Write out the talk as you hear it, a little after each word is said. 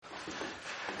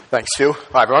Thanks, Phil.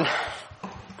 Hi, everyone.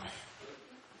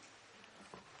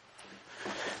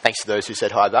 Thanks to those who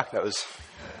said hi back. That was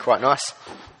quite nice.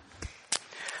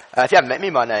 If you haven't met me,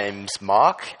 my name's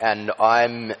Mark, and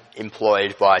I'm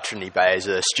employed by Trinity Bay as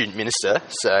a student minister.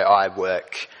 So I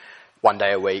work 1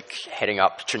 day a week heading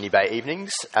up Trinity Bay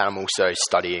evenings, and I'm also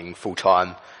studying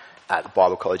full-time at the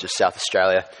Bible College of South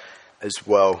Australia as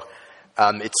well.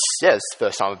 It's the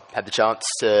first time I've had the chance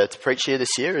to preach here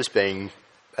this year as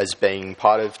being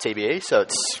part of TBE, so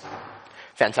it's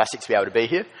fantastic to be able to be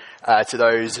here. To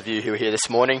those of you who are here this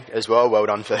morning as well, well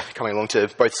done for coming along to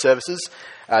both services.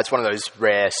 It's one of those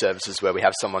rare services where we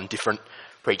have someone different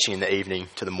preaching in the evening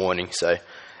to the morning, so a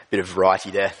bit of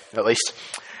variety there, at least.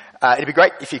 It'd be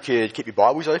great if you could keep your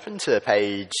Bibles open to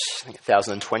page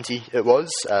 1020 it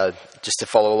was, just to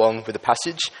follow along with the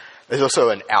passage. There's also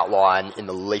an outline in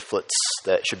the leaflets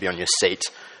that should be on your seat,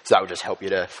 so that will just help you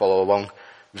to follow along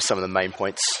with some of the main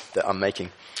points that I'm making.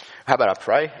 How about I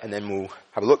pray, and then we'll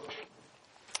have a look.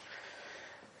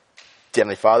 Dear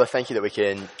Heavenly Father, thank you that we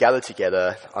can gather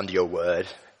together under your word.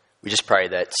 We just pray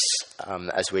that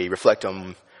as we reflect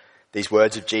on these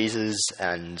words of Jesus,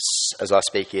 and as I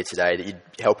speak here today, that you'd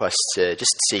help us to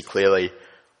just see clearly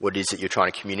what it is that you're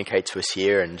trying to communicate to us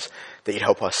here, and that you'd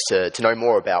help us to know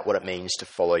more about what it means to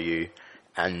follow you,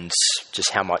 and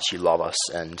just how much you love us,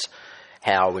 and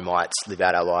how we might live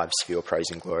out our lives for your praise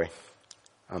and glory.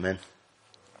 Amen.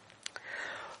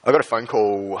 I got a phone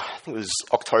call, I think it was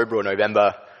October or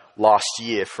November last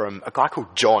year, from a guy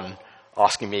called John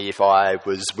asking me if I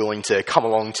was willing to come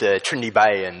along to Trinity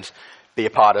Bay and be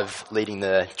a part of leading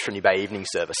the Trinity Bay evening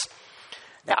service.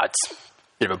 Now, it's a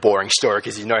bit of a boring story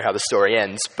because you know how the story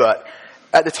ends, but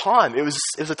at the time it was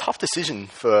a tough decision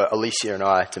for Alicia and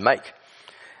I to make.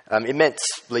 It meant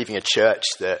leaving a church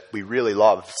that we really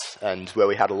loved and where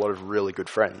we had a lot of really good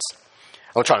friends.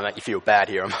 I'm not trying to make you feel bad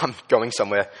here. I'm going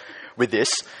somewhere with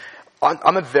this.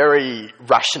 I'm a very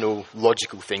rational,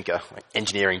 logical thinker, like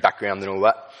engineering background and all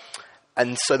that.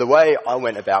 And so the way I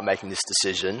went about making this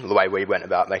decision, the way we went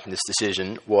about making this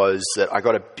decision, was that I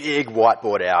got a big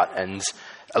whiteboard out, and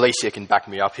Alicia can back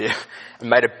me up here, and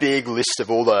made a big list of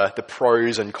all the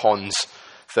pros and cons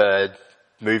for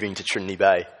moving to Trinity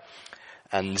Bay.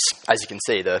 And as you can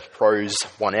see, the pros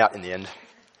won out in the end.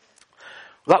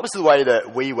 Well, that was the way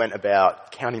that we went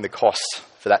about counting the cost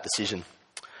for that decision.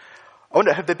 I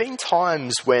wonder, have there been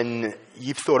times when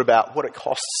you've thought about what it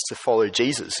costs to follow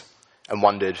Jesus and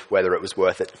wondered whether it was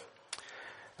worth it?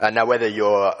 Now, whether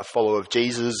you're a follower of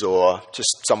Jesus or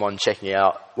just someone checking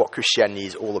out what Christianity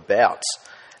is all about,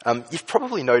 you've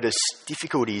probably noticed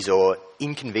difficulties or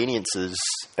inconveniences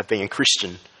of being a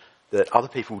Christian that other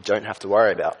people don't have to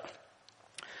worry about.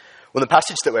 Well, in the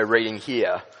passage that we're reading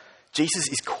here, Jesus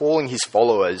is calling his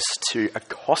followers to a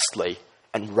costly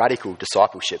and radical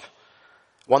discipleship,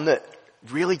 one that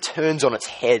really turns on its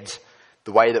head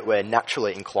the way that we're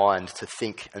naturally inclined to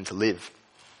think and to live.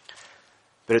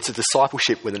 But it's a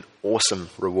discipleship with an awesome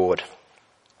reward.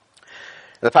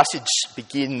 And the passage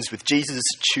begins with Jesus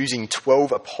choosing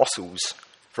 12 apostles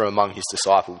from among his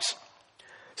disciples.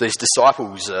 So his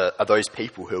disciples are those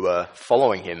people who are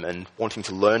following him and wanting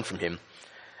to learn from him.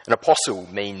 An apostle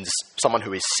means someone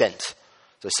who is sent,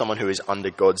 so someone who is under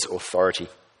God's authority.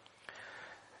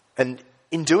 And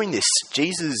in doing this,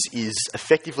 Jesus is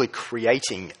effectively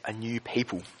creating a new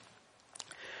people.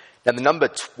 Now, the number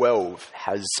 12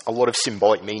 has a lot of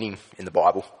symbolic meaning in the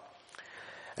Bible.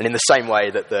 And in the same way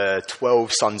that the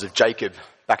 12 sons of Jacob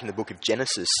back in the book of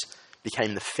Genesis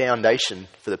became the foundation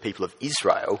for the people of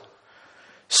Israel,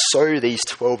 so these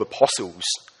 12 apostles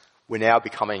were now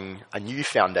becoming a new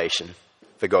foundation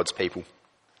for God's people.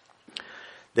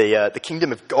 The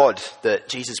kingdom of God that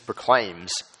Jesus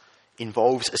proclaims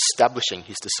involves establishing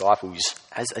his disciples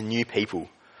as a new people,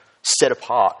 set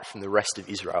apart from the rest of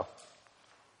Israel.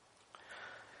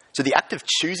 So the act of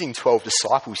choosing 12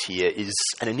 disciples here is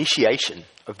an initiation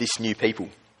of this new people.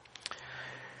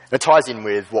 And it ties in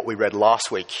with what we read last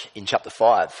week in chapter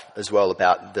 5 as well,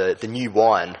 about the new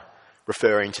wine,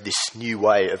 referring to this new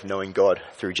way of knowing God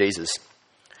through Jesus.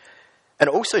 And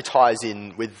it also ties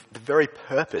in with the very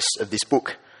purpose of this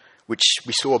book, which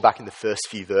we saw back in the first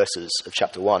few verses of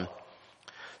chapter 1.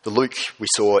 The Luke, we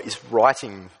saw, is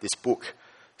writing this book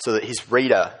so that his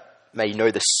reader may know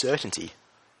the certainty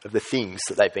of the things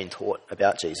that they've been taught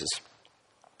about Jesus.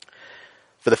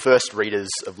 For the first readers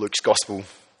of Luke's gospel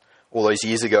all those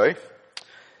years ago,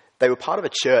 they were part of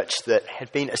a church that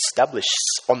had been established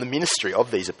on the ministry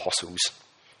of these apostles.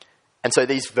 And so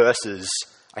these verses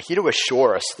are here to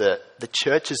assure us that the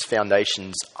church's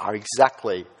foundations are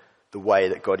exactly the way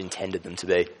that God intended them to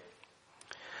be.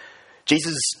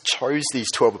 Jesus chose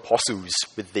these 12 apostles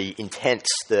with the intent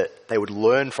that they would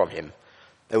learn from him,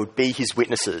 they would be his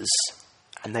witnesses,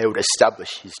 and they would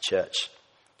establish his church.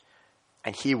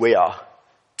 And here we are,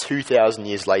 2,000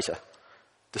 years later,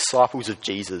 disciples of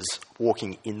Jesus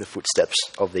walking in the footsteps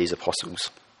of these apostles.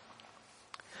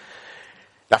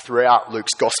 Now, throughout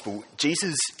Luke's gospel,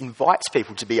 Jesus invites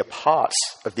people to be a part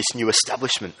of this new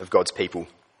establishment of God's people.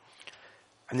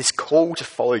 And this call to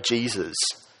follow Jesus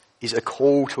is a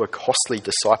call to a costly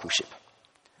discipleship,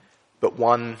 but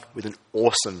one with an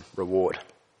awesome reward.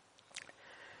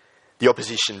 The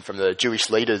opposition from the Jewish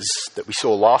leaders that we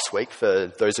saw last week, for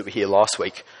those that were here last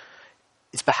week,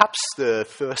 is perhaps the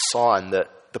first sign that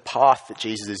the path that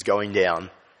Jesus is going down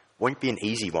won't be an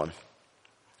easy one.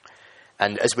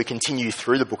 And as we continue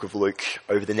through the book of Luke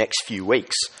over the next few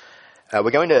weeks,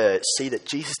 we're going to see that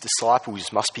Jesus'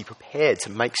 disciples must be prepared to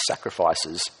make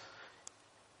sacrifices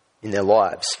in their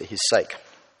lives for his sake.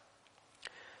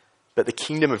 But the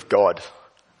kingdom of God,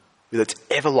 with its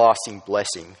everlasting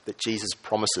blessing that Jesus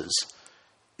promises,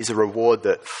 is a reward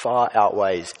that far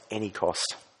outweighs any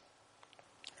cost.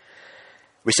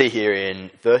 We see here in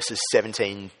verses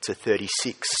 17 to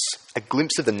 36 a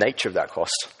glimpse of the nature of that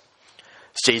cost.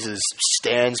 As Jesus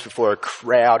stands before a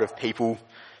crowd of people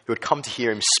who had come to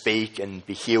hear him speak and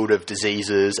be healed of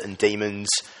diseases and demons,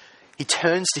 he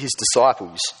turns to his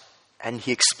disciples and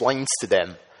he explains to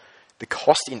them the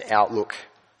cost in outlook,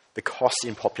 the cost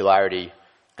in popularity,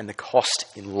 and the cost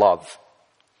in love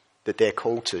that they're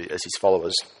called to as his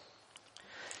followers.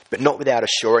 But not without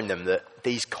assuring them that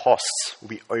these costs will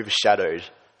be overshadowed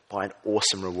by an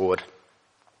awesome reward.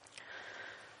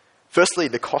 Firstly,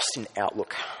 the cost in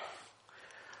outlook.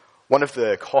 One of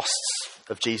the costs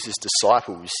of Jesus'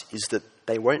 disciples is that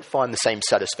they won't find the same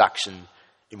satisfaction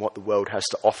in what the world has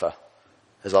to offer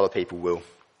as other people will.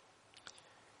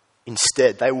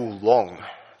 Instead, they will long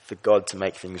for God to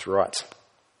make things right.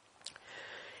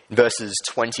 In verses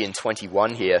 20 and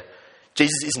 21 here,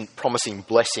 Jesus isn't promising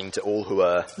blessing to all who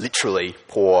are literally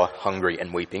poor, hungry,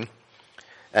 and weeping.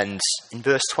 And in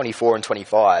verse 24 and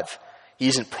 25, he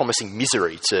isn't promising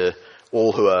misery to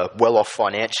all who are well off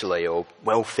financially or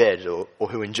well fed or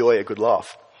who enjoy a good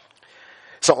laugh.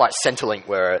 It's not like Centrelink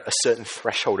where a certain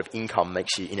threshold of income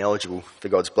makes you ineligible for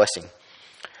God's blessing.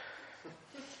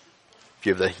 A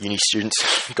few of the uni students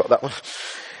got that one.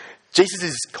 Jesus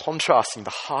is contrasting the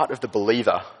heart of the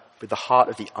believer with the heart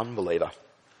of the unbeliever.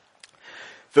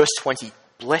 Verse 20,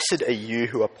 blessed are you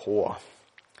who are poor.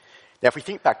 Now, if we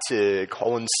think back to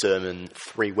Colin's sermon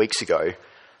 3 weeks ago,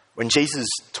 when Jesus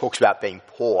talks about being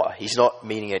poor, he's not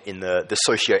meaning it in the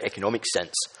socio-economic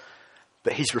sense,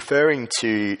 but he's referring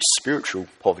to spiritual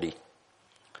poverty.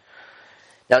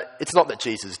 Now, it's not that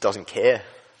Jesus doesn't care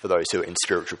for those who are in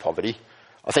spiritual poverty.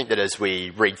 I think that as we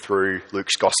read through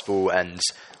Luke's gospel and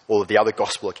all of the other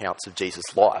gospel accounts of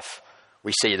Jesus' life,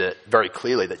 we see that very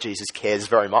clearly that Jesus cares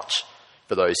very much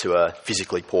for those who are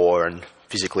physically poor and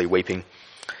physically weeping.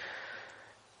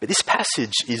 But this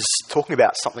passage is talking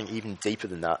about something even deeper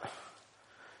than that.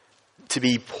 To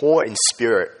be poor in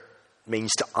spirit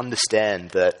means to understand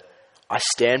that I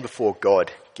stand before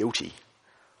God guilty.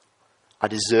 I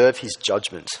deserve his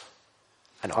judgment,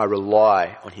 and I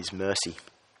rely on his mercy.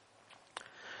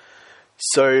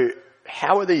 So,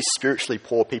 how are these spiritually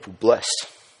poor people blessed?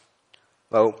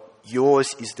 Well,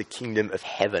 yours is the kingdom of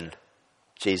heaven,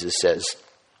 Jesus says.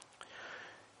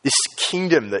 This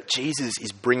kingdom that Jesus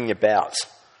is bringing about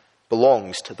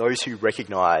belongs to those who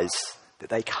recognize that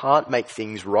they can't make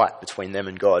things right between them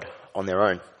and God on their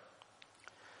own.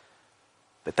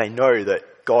 But they know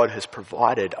that God has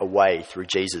provided a way through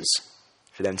Jesus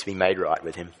for them to be made right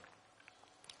with him.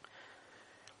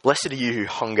 Blessed are you who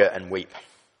hunger and weep.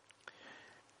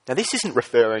 Now, this isn't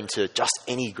referring to just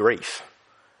any grief,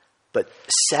 but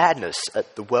sadness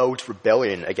at the world's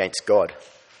rebellion against God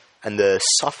and the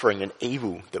suffering and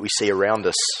evil that we see around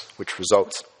us, which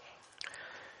results.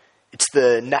 It's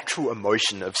the natural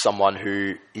emotion of someone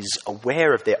who is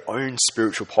aware of their own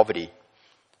spiritual poverty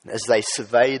as they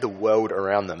survey the world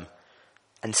around them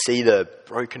and see the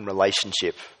broken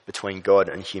relationship between God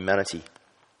and humanity.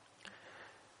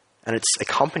 And it's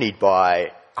accompanied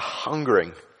by a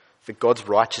hungering for God's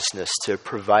righteousness to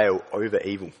prevail over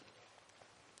evil.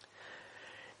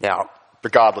 Now,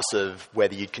 regardless of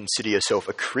whether you'd consider yourself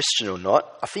a Christian or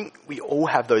not, I think we all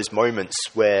have those moments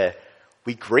where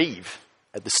we grieve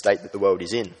at the state that the world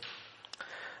is in.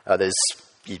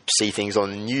 You see things on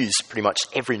the news pretty much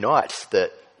every night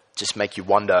that just make you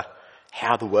wonder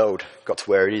how the world got to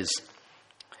where it is.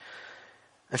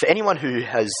 And for anyone who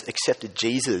has accepted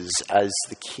Jesus as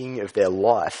the king of their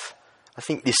life, I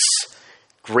think this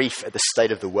grief at the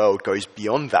state of the world goes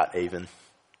beyond that even.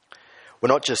 We're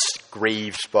not just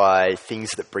grieved by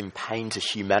things that bring pain to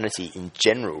humanity in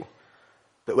general,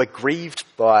 but we're grieved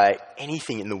by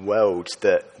anything in the world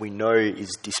that we know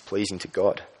is displeasing to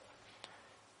God,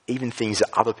 even things that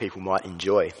other people might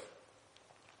enjoy.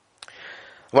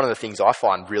 One of the things I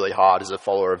find really hard as a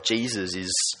follower of Jesus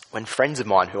is when friends of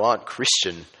mine who aren't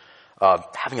Christian are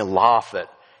having a laugh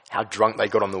at how drunk they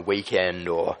got on the weekend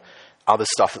or other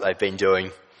stuff that they've been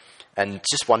doing, and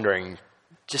just wondering,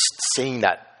 just seeing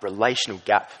that relational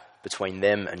gap between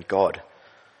them and God.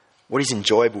 What is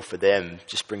enjoyable for them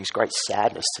just brings great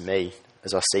sadness to me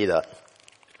as I see that.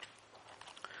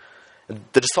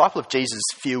 The disciple of Jesus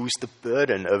feels the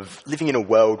burden of living in a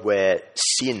world where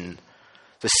sin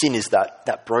is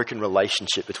that broken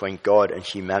relationship between God and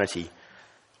humanity,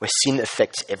 where sin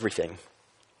affects everything.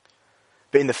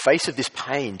 But in the face of this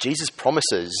pain, Jesus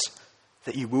promises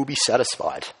that you will be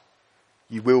satisfied.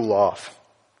 You will laugh.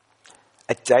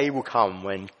 A day will come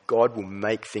when God will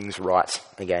make things right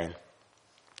again.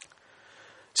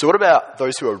 So what about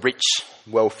those who are rich,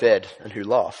 well-fed, and who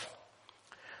laugh?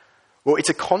 Well, it's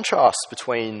a contrast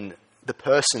between the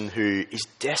person who is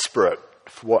desperate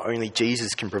for what only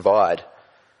Jesus can provide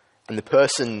and the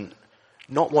person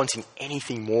not wanting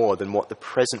anything more than what the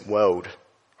present world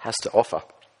has to offer.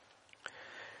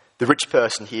 The rich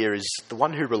person here is the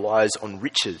one who relies on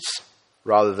riches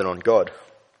rather than on God.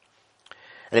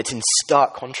 And it's in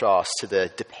stark contrast to the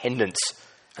dependence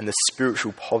and the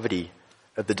spiritual poverty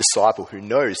of the disciple who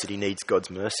knows that he needs God's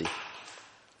mercy.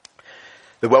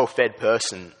 The well-fed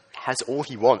person has all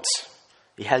he wants.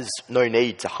 He has no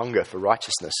need to hunger for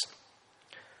righteousness.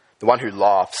 The one who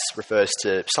laughs refers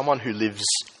to someone who lives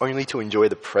only to enjoy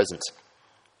the present.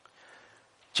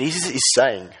 Jesus is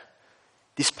saying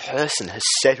this person has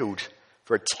settled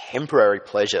for a temporary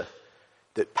pleasure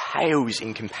that pales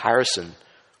in comparison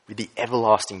with the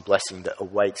everlasting blessing that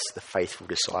awaits the faithful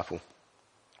disciple.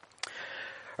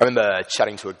 I remember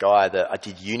chatting to a guy that I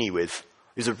did uni with.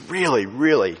 He was a really,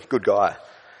 really good guy.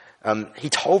 He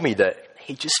told me that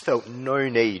he just felt no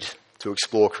need to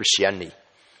explore Christianity.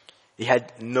 He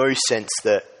had no sense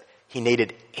that he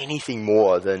needed anything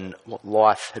more than what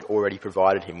life had already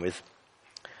provided him with.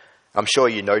 I'm sure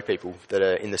you know people that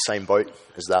are in the same boat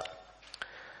as that.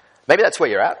 Maybe that's where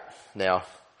you're at now.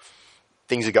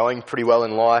 Things are going pretty well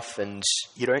in life and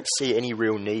you don't see any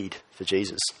real need for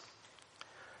Jesus.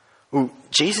 Well,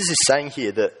 Jesus is saying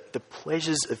here that the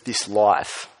pleasures of this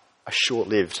life are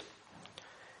short-lived.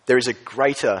 There is a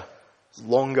greater,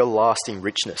 longer-lasting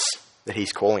richness that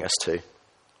he's calling us to.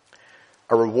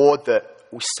 A reward that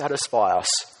will satisfy us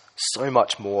so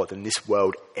much more than this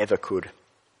world ever could.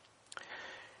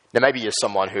 Now, maybe you're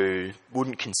someone who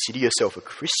wouldn't consider yourself a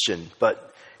Christian,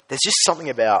 but there's just something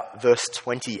about verse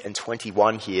 20 and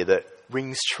 21 here that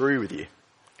rings true with you.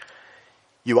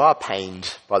 You are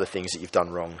pained by the things that you've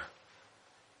done wrong.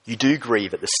 You do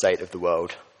grieve at the state of the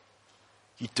world.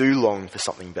 You do long for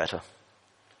something better.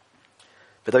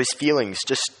 But those feelings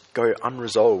just go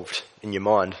unresolved in your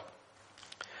mind.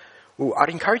 Well, I'd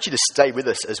encourage you to stay with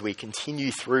us as we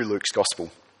continue through Luke's Gospel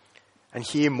and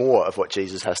hear more of what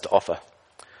Jesus has to offer.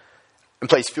 And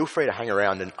please feel free to hang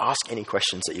around and ask any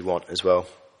questions that you want as well.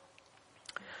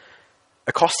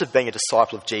 A cost of being a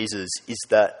disciple of Jesus is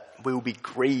that we will be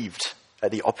grieved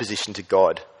at the opposition to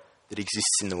God that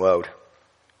exists in the world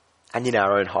and in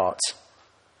our own hearts.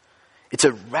 It's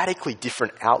a radically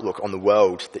different outlook on the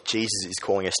world that Jesus is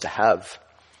calling us to have.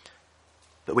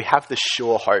 But we have the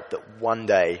sure hope that one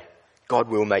day God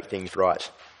will make things right.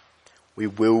 We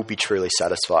will be truly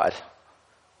satisfied.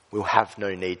 We'll have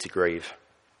no need to grieve.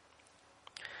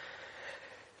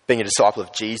 Being a disciple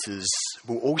of Jesus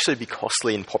will also be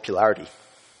costly in popularity.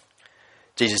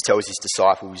 Jesus tells his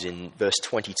disciples in verse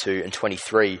 22 and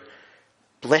 23,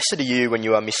 "Blessed are you when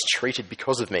you are mistreated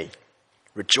because of me.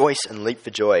 Rejoice and leap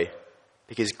for joy,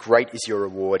 because great is your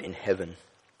reward in heaven."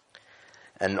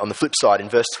 And on the flip side, in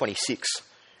verse 26,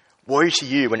 "Woe to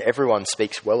you when everyone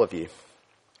speaks well of you."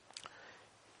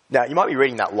 Now, you might be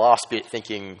reading that last bit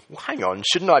thinking, well, hang on,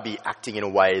 shouldn't I be acting in a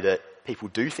way that people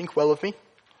do think well of me?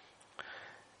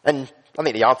 And I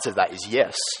think the answer to that is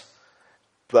yes.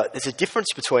 But there's a difference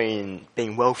between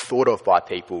being well thought of by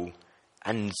people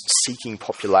and seeking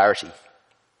popularity.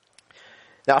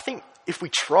 Now, I think if we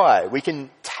try, we can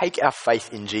take our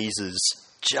faith in Jesus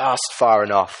just far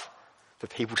enough for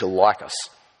people to like us.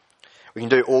 We can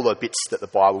do all the bits that the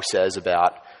Bible says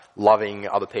about loving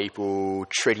other people,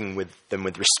 treating them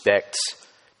with respect,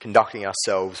 conducting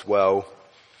ourselves well,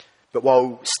 but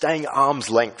while staying arm's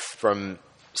length from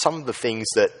some of the things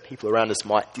that people around us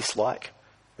might dislike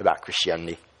about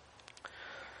Christianity.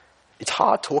 It's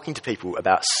hard talking to people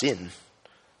about sin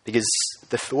Because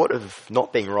the thought of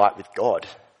not being right with God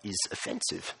is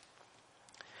offensive.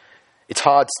 It's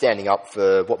hard standing up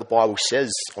for what the Bible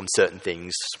says on certain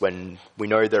things when we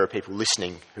know there are people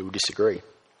listening who will disagree.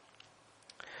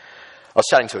 I was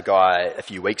chatting to a guy a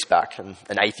few weeks back, an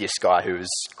atheist guy who was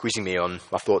quizzing me on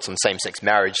my thoughts on same-sex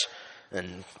marriage,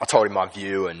 and I told him my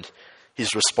view, and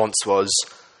his response was,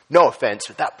 "No offence,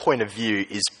 but that point of view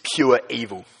is pure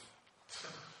evil."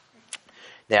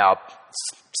 Now,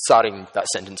 starting that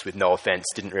sentence with "no offence"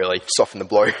 didn't really soften the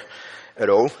blow at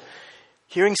all.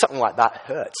 Hearing something like that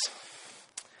hurts.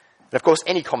 And of course,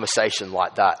 any conversation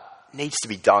like that needs to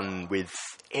be done with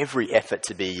every effort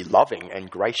to be loving and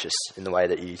gracious in the way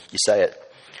that you say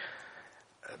it.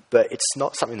 But it's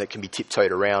not something that can be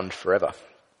tiptoed around forever.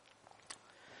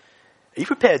 Are you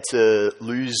prepared to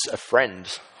lose a friend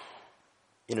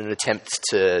in an attempt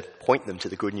to point them to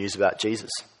the good news about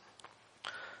Jesus?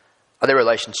 Are there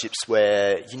relationships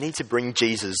where you need to bring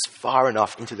Jesus far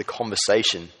enough into the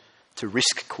conversation to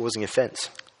risk causing offence?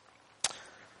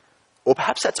 Or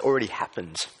perhaps that's already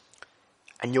happened,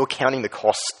 and you're counting the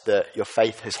cost that your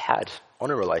faith has had on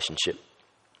a relationship.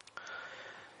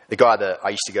 The guy that I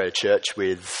used to go to church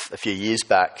with a few years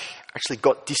back actually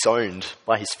got disowned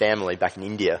by his family back in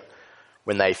India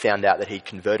when they found out that he'd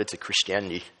converted to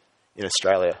Christianity in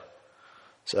Australia.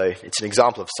 So it's an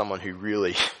example of someone who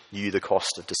really knew the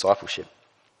cost of discipleship.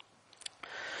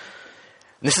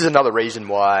 And this is another reason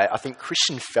why I think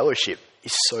Christian fellowship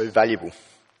is so valuable.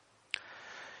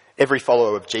 Every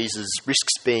follower of Jesus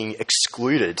risks being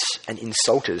excluded and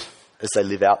insulted as they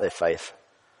live out their faith.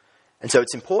 And so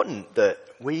it's important that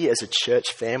we as a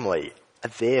church family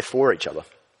are there for each other,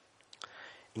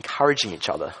 encouraging each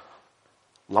other,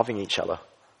 loving each other.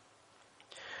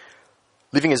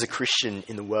 Living as a Christian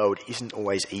in the world isn't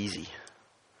always easy.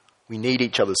 We need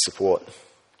each other's support.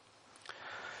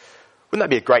 Wouldn't that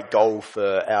be a great goal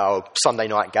for our Sunday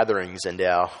night gatherings and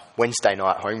our Wednesday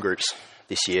night home groups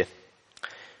this year?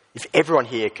 If everyone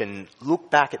here can look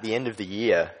back at the end of the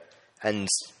year and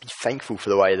be thankful for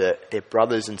the way that their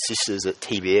brothers and sisters at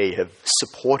TBE have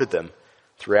supported them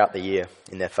throughout the year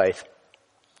in their faith.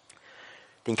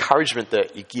 The encouragement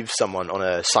that you give someone on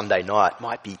a Sunday night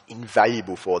might be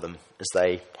invaluable for them as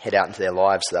they head out into their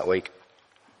lives that week.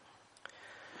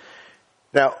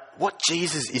 Now, what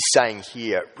Jesus is saying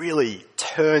here really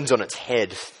turns on its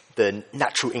head the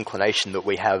natural inclination that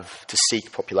we have to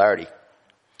seek popularity.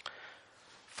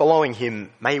 Following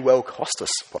him may well cost us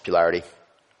popularity.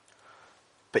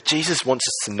 But Jesus wants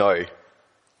us to know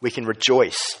we can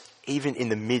rejoice even in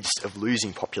the midst of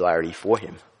losing popularity for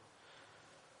him.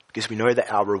 Because we know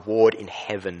that our reward in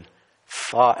heaven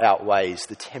far outweighs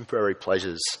the temporary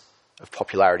pleasures of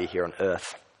popularity here on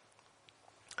earth.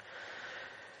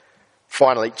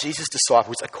 Finally, Jesus'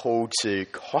 disciples are called to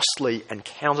costly and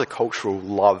countercultural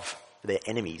love for their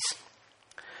enemies.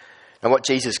 And what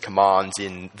Jesus commands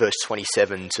in verse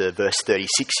 27 to verse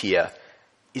 36 here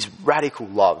is radical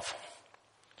love.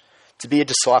 To be a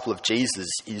disciple of Jesus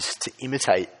is to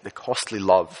imitate the costly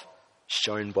love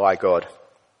shown by God.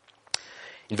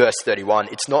 In verse 31,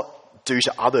 it's not do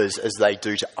to others as they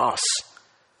do to us,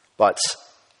 but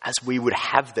as we would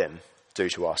have them do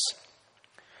to us.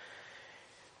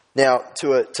 Now,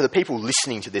 to the people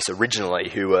listening to this originally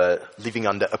who were living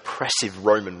under oppressive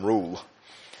Roman rule,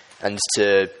 and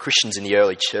to Christians in the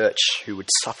early church who would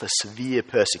suffer severe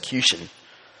persecution,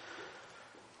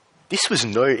 this was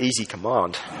no easy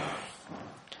command,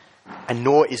 and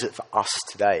nor is it for us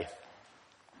today.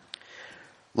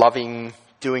 Loving,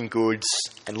 doing good,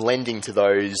 and lending to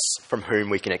those from whom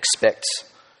we can expect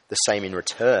the same in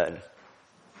return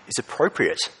is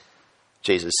appropriate,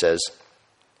 Jesus says.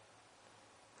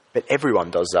 But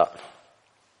everyone does that.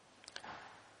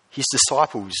 His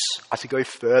disciples are to go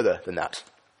further than that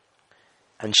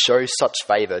and show such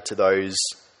favour to those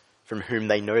from whom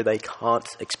they know they can't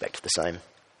expect the same.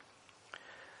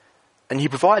 And he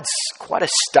provides quite a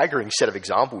staggering set of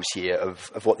examples here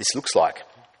of what this looks like.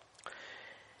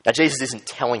 Now, Jesus isn't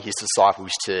telling his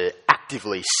disciples to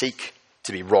actively seek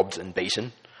to be robbed and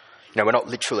beaten. We're not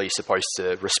literally supposed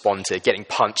to respond to getting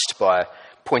punched by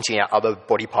pointing out other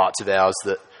body parts of ours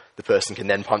that the person can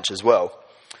then punch as well.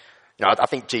 I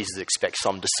think Jesus expects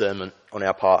some discernment on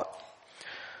our part.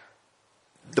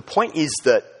 The point is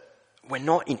that we're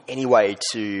not in any way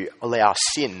to allow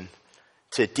sin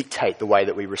to dictate the way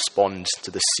that we respond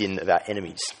to the sin of our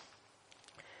enemies.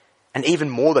 And even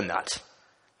more than that,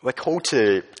 we're called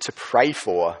to pray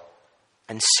for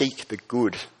and seek the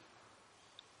good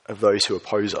of those who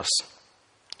oppose us.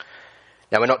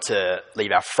 Now, we're not to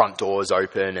leave our front doors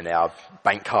open and our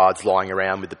bank cards lying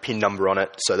around with the PIN number on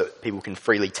it so that people can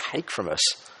freely take from us.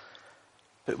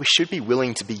 but we should be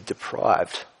willing to be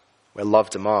deprived where love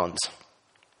demands.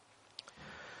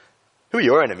 Who are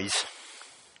your enemies?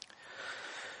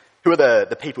 Who are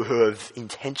the people who have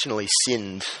intentionally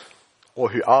sinned or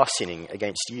who are sinning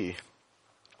against you?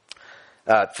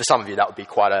 For some of you, that would be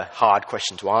quite a hard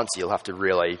question to answer. You'll have to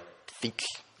really think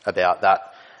about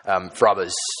that. For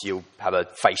others, you'll have a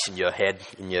face in your head,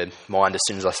 in your mind, as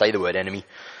soon as I say the word enemy.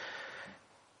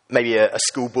 Maybe a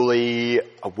school bully,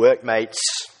 a workmate,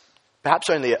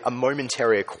 perhaps only a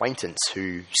momentary acquaintance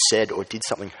who said or did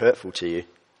something hurtful to you.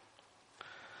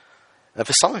 And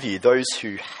for some of you, those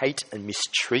who hate and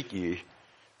mistreat you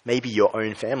may be your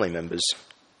own family members.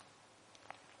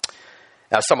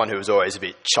 Now, as someone who was always a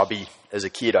bit chubby as a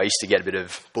kid, I used to get a bit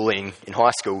of bullying in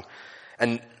high school.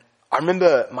 And I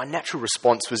remember my natural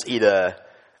response was either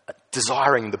a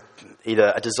desire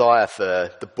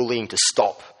for the bullying to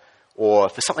stop or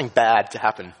for something bad to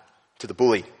happen to the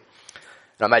bully.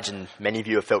 And I imagine many of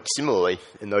you have felt similarly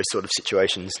in those sort of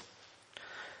situations.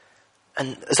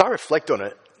 And as I reflect on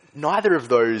it, neither of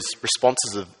those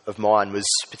responses of mine was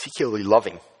particularly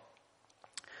loving.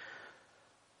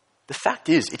 The fact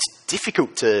is, it's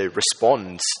difficult to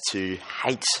respond to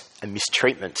hate and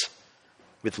mistreatment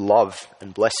with love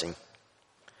and blessing.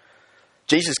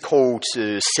 Jesus' call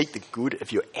to seek the good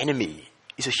of your enemy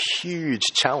is a huge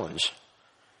challenge.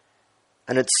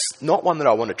 And it's not one that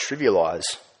I want to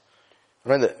trivialise. I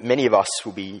know that many of us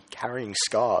will be carrying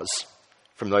scars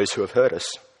from those who have hurt us.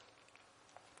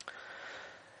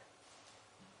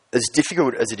 As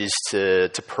difficult as it is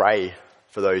to pray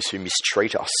for those who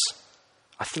mistreat us,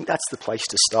 I think that's the place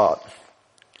to start.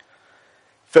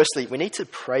 Firstly, we need to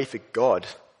pray for God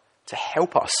to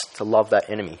help us to love that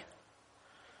enemy.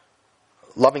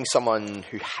 Loving someone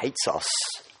who hates us,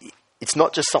 it's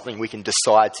not just something we can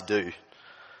decide to do.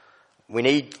 We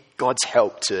need God's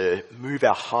help to move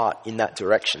our heart in that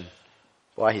direction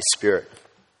by His Spirit.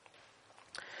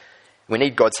 We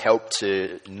need God's help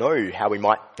to know how we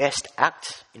might best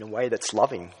act in a way that's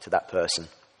loving to that person.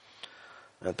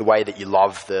 The way that you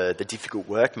love the difficult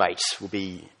workmates will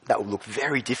look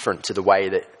very different to the way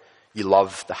that you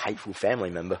love the hateful family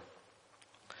member.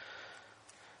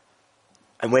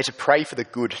 And we're to pray for the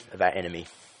good of our enemy,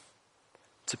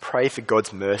 to pray for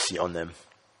God's mercy on them,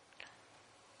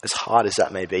 as hard as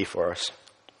that may be for us.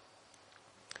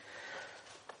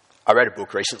 I read a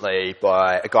book recently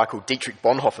by a guy called Dietrich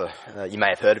Bonhoeffer. You may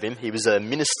have heard of him. He was a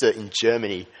minister in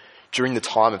Germany during the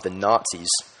time of the Nazis,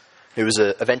 who was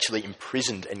eventually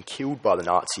imprisoned and killed by the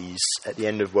Nazis at the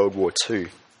end of World War II.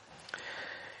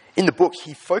 In the book,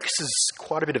 he focuses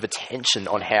quite a bit of attention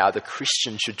on how the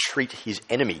Christian should treat his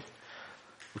enemy,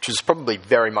 which was probably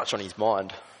very much on his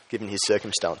mind, given his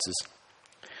circumstances.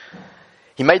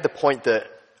 He made the point that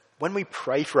when we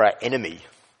pray for our enemy,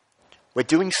 we're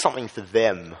doing something for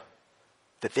them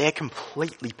that they're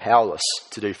completely powerless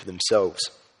to do for themselves.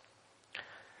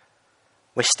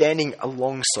 We're standing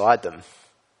alongside them.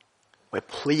 We're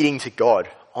pleading to God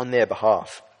on their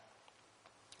behalf.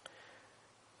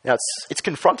 Now, it's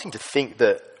confronting to think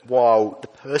that while the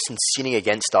person sinning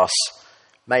against us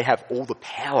may have all the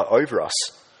power over us,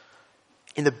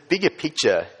 in the bigger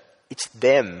picture, it's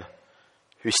them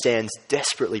who stands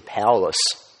desperately powerless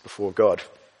before God.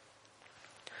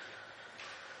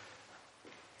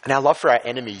 And our love for our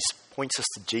enemies points us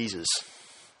to Jesus.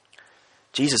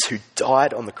 Jesus who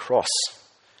died on the cross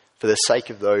for the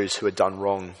sake of those who are done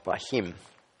wrong by him.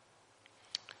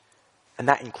 And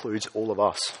that includes all of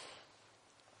us.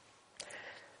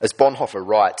 As Bonhoeffer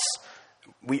writes,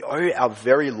 we owe our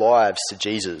very lives to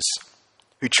Jesus,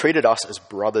 who treated us as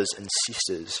brothers and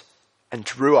sisters and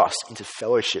drew us into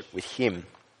fellowship with him.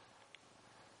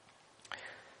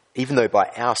 Even though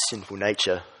by our sinful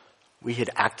nature, we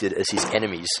had acted as his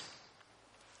enemies.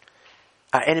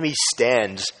 Our enemies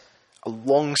stand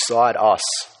alongside us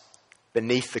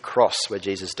beneath the cross where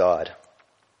Jesus died.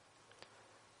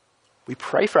 We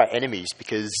pray for our enemies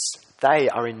because they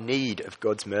are in need of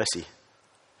God's mercy,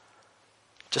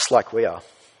 just like we are.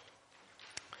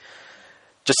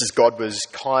 Just as God was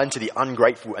kind to the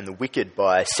ungrateful and the wicked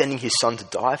by sending his Son to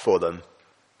die for them,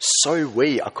 so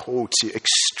we are called to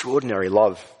extraordinary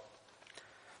love.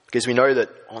 Because we know that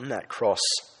on that cross,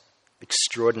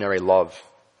 extraordinary love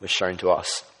was shown to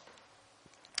us.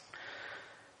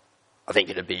 I think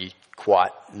it'd be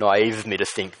quite naive of me to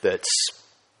think that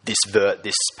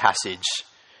this passage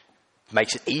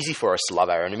makes it easy for us to love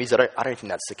our enemies. I don't think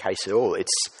that's the case at all.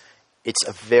 It's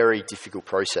a very difficult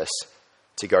process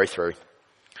to go through.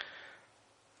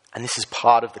 And this is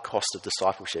part of the cost of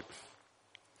discipleship.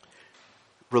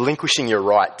 Relinquishing your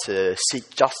right to seek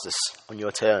justice on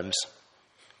your terms.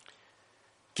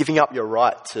 giving up your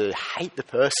right to hate the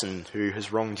person who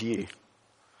has wronged you,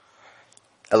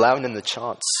 allowing them the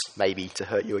chance, maybe, to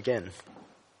hurt you again.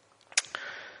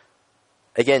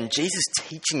 Again, Jesus'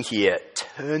 teaching here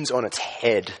turns on its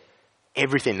head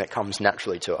everything that comes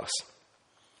naturally to us.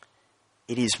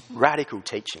 It is radical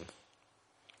teaching.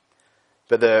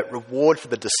 But the reward for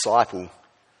the disciple,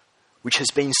 which has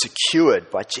been secured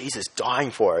by Jesus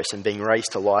dying for us and being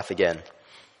raised to life again,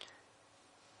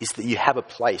 is that you have a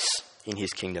place in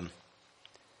his kingdom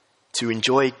to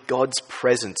enjoy God's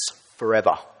presence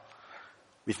forever,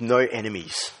 with no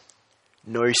enemies,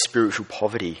 no spiritual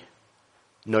poverty,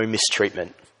 no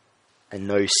mistreatment, and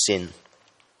no sin.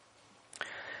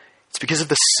 It's because of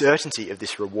the certainty of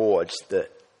this reward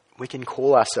that we can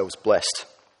call ourselves blessed,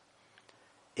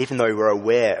 even though we're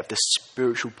aware of the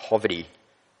spiritual poverty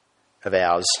of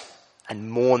ours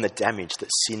and mourn the damage that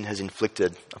sin has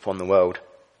inflicted upon the world.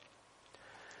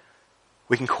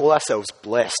 We can call ourselves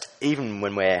blessed even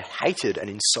when we're hated and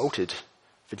insulted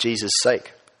for Jesus'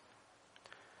 sake.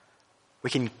 We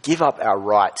can give up our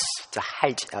rights to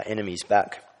hate our enemies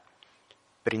back,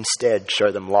 but instead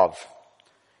show them love,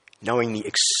 knowing the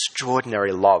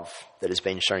extraordinary love that has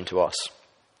been shown to us.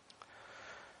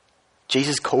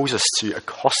 Jesus calls us to a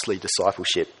costly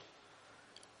discipleship,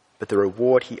 but the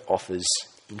reward he offers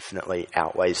infinitely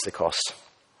outweighs the cost.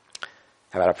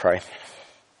 How about I pray?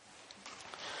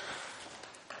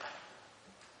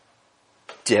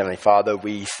 Dear Heavenly Father,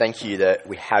 we thank you that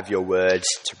we have your words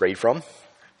to read from.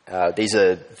 These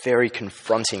are very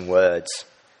confronting words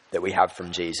that we have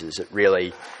from Jesus.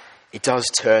 It does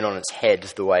turn on its head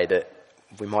the way that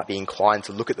we might be inclined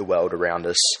to look at the world around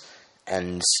us.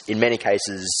 And in many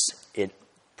cases, it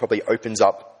probably opens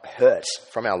up hurt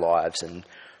from our lives, and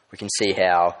we can see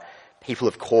how people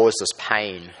have caused us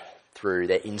pain through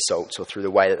their insults or through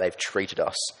the way that they've treated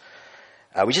us.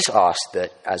 We just ask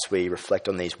that as we reflect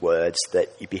on these words, that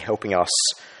you be helping us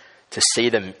to see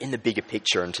them in the bigger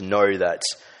picture and to know that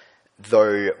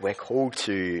though we're called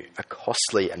to a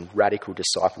costly and radical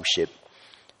discipleship,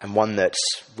 and one that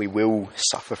we will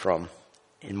suffer from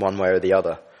in one way or the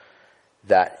other,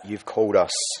 that you've called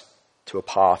us to a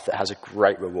path that has a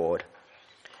great reward.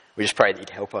 We just pray that you'd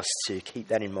help us to keep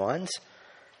that in mind,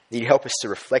 that you'd help us to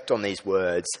reflect on these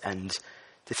words and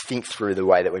to think through the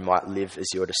way that we might live as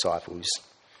your disciples.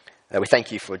 We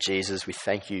thank you for Jesus. We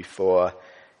thank you for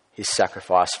his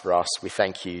sacrifice for us. We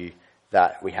thank you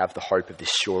that we have the hope of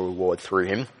this sure reward through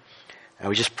him. And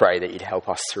we just pray that you'd help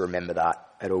us to remember that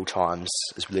at all times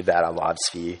as we live out our lives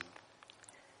for you.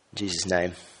 In Jesus'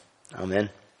 name, amen.